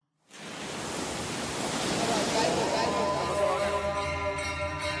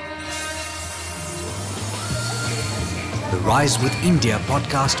Rise with India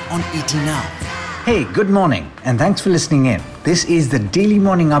podcast on ET Now. Hey, good morning and thanks for listening in. This is the daily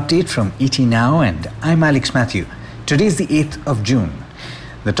morning update from ET Now and I'm Alex Matthew. Today is the 8th of June.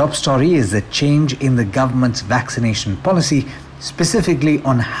 The top story is the change in the government's vaccination policy, specifically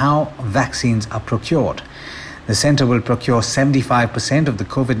on how vaccines are procured. The centre will procure 75% of the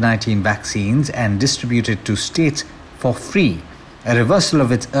COVID-19 vaccines and distribute it to states for free, a reversal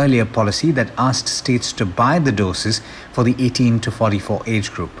of its earlier policy that asked states to buy the doses for the 18 to 44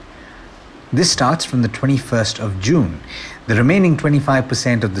 age group. This starts from the 21st of June. The remaining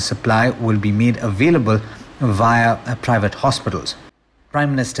 25% of the supply will be made available via private hospitals. Prime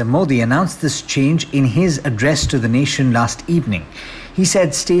Minister Modi announced this change in his address to the nation last evening. He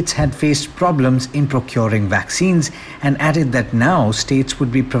said states had faced problems in procuring vaccines and added that now states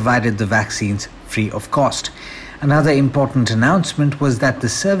would be provided the vaccines free of cost. Another important announcement was that the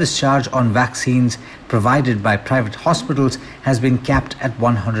service charge on vaccines provided by private hospitals has been capped at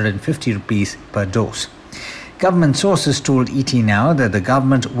 150 rupees per dose. Government sources told ET Now that the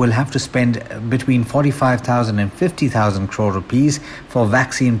government will have to spend between 45,000 and 50,000 crore rupees for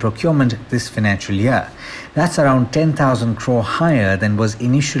vaccine procurement this financial year. That's around 10,000 crore higher than was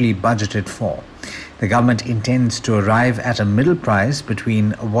initially budgeted for. The government intends to arrive at a middle price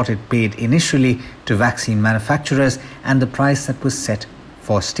between what it paid initially to vaccine manufacturers and the price that was set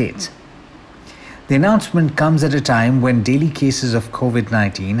for states. The announcement comes at a time when daily cases of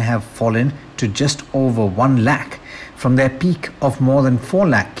COVID-19 have fallen to just over 1 lakh from their peak of more than 4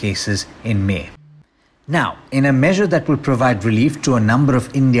 lakh cases in May. Now, in a measure that will provide relief to a number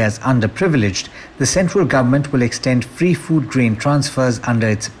of India's underprivileged, the central government will extend free food grain transfers under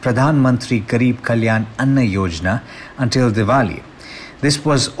its Pradhan Mantri Garib Kalyan Anna Yojana until Diwali. This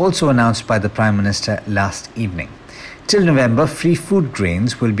was also announced by the Prime Minister last evening. Till November, free food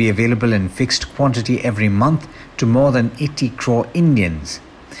grains will be available in fixed quantity every month to more than 80 crore Indians.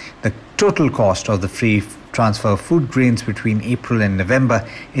 The total cost of the free transfer of food grains between April and November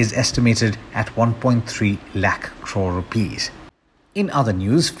is estimated at 1.3 lakh crore rupees. In other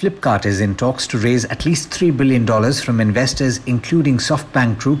news, Flipkart is in talks to raise at least $3 billion from investors including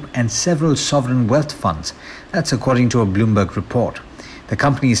SoftBank Group and several sovereign wealth funds. That's according to a Bloomberg report. The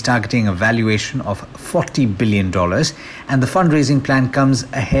company is targeting a valuation of $40 billion and the fundraising plan comes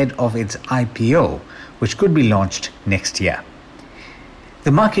ahead of its IPO, which could be launched next year.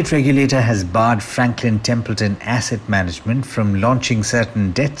 The market regulator has barred Franklin Templeton Asset Management from launching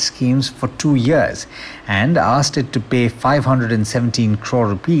certain debt schemes for 2 years and asked it to pay 517 crore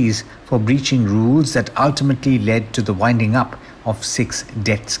rupees for breaching rules that ultimately led to the winding up of 6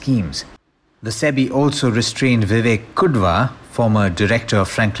 debt schemes. The SEBI also restrained Vivek Kudva, former director of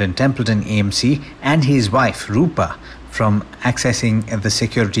Franklin Templeton AMC, and his wife Rupa from accessing the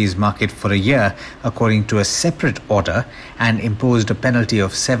securities market for a year, according to a separate order, and imposed a penalty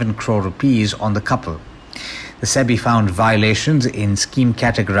of 7 crore rupees on the couple. The SEBI found violations in scheme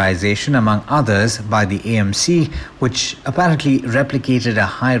categorization, among others, by the AMC, which apparently replicated a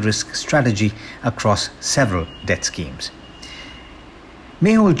high-risk strategy across several debt schemes.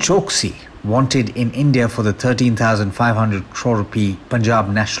 Mehul Choksi, wanted in India for the 13,500 crore rupee Punjab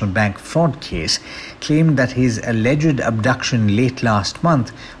National Bank fraud case, claimed that his alleged abduction late last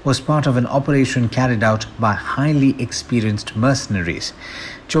month was part of an operation carried out by highly experienced mercenaries.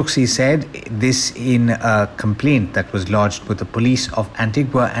 Choksi said this in a complaint that was lodged with the police of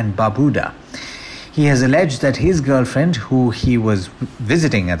Antigua and Barbuda. He has alleged that his girlfriend, who he was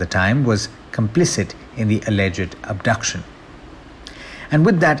visiting at the time, was complicit in the alleged abduction. And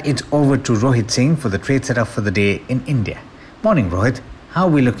with that, it's over to Rohit Singh for the trade setup for the day in India. Morning, Rohit. How are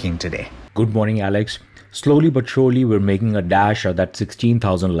we looking today? Good morning, Alex. Slowly but surely, we're making a dash at that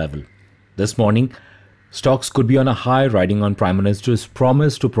 16,000 level. This morning, stocks could be on a high riding on Prime Minister's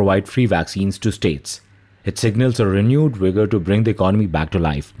promise to provide free vaccines to states. It signals a renewed vigor to bring the economy back to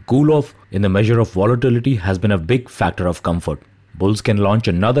life. Cool off in the measure of volatility has been a big factor of comfort. Bulls can launch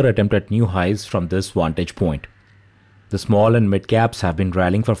another attempt at new highs from this vantage point. The small and mid caps have been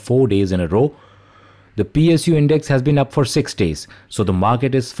rallying for 4 days in a row. The PSU index has been up for 6 days, so the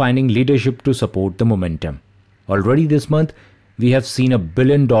market is finding leadership to support the momentum. Already this month, we have seen $1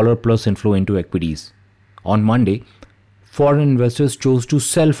 billion plus inflow into equities. On Monday, foreign investors chose to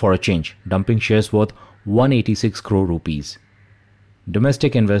sell for a change, dumping shares worth 186 crore rupees.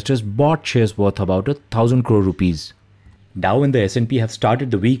 Domestic investors bought shares worth about 1,000 crore rupees. Dow and the S&P have started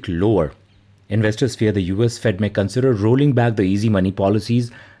the week lower. Investors fear the US Fed may consider rolling back the easy money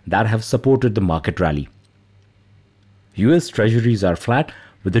policies that have supported the market rally. US Treasuries are flat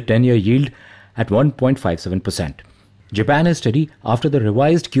with the 10-year yield at 1.57%. Japan is steady after the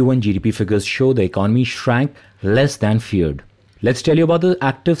revised Q1 GDP figures show the economy shrank less than feared. Let's tell you about the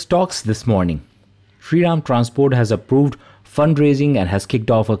active stocks this morning. Shriram Transport has approved fundraising and has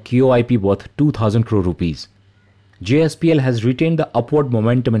kicked off a QIP worth 2,000 crore rupees. JSPL has retained the upward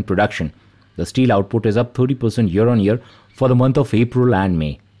momentum in production. The steel output is up 30% year-on-year for the month of April and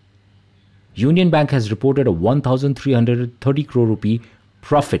May. Union Bank has reported a 1,330 crore rupee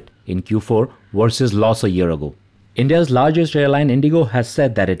profit in Q4 versus loss a year ago. India's largest airline Indigo has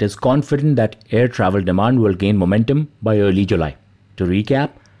said that it is confident that air travel demand will gain momentum by early July. To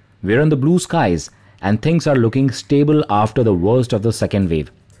recap, we're on the blue skies and things are looking stable after the worst of the second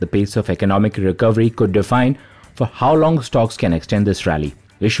wave. The pace of economic recovery could define for how long stocks can extend this rally.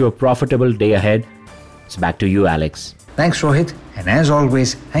 Wish you a profitable day ahead. It's back to you, Alex. Thanks, Rohit. And as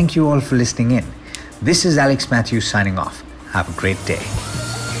always, thank you all for listening in. This is Alex Matthews signing off. Have a great day.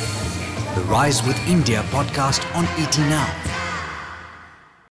 The Rise with India podcast on ET Now.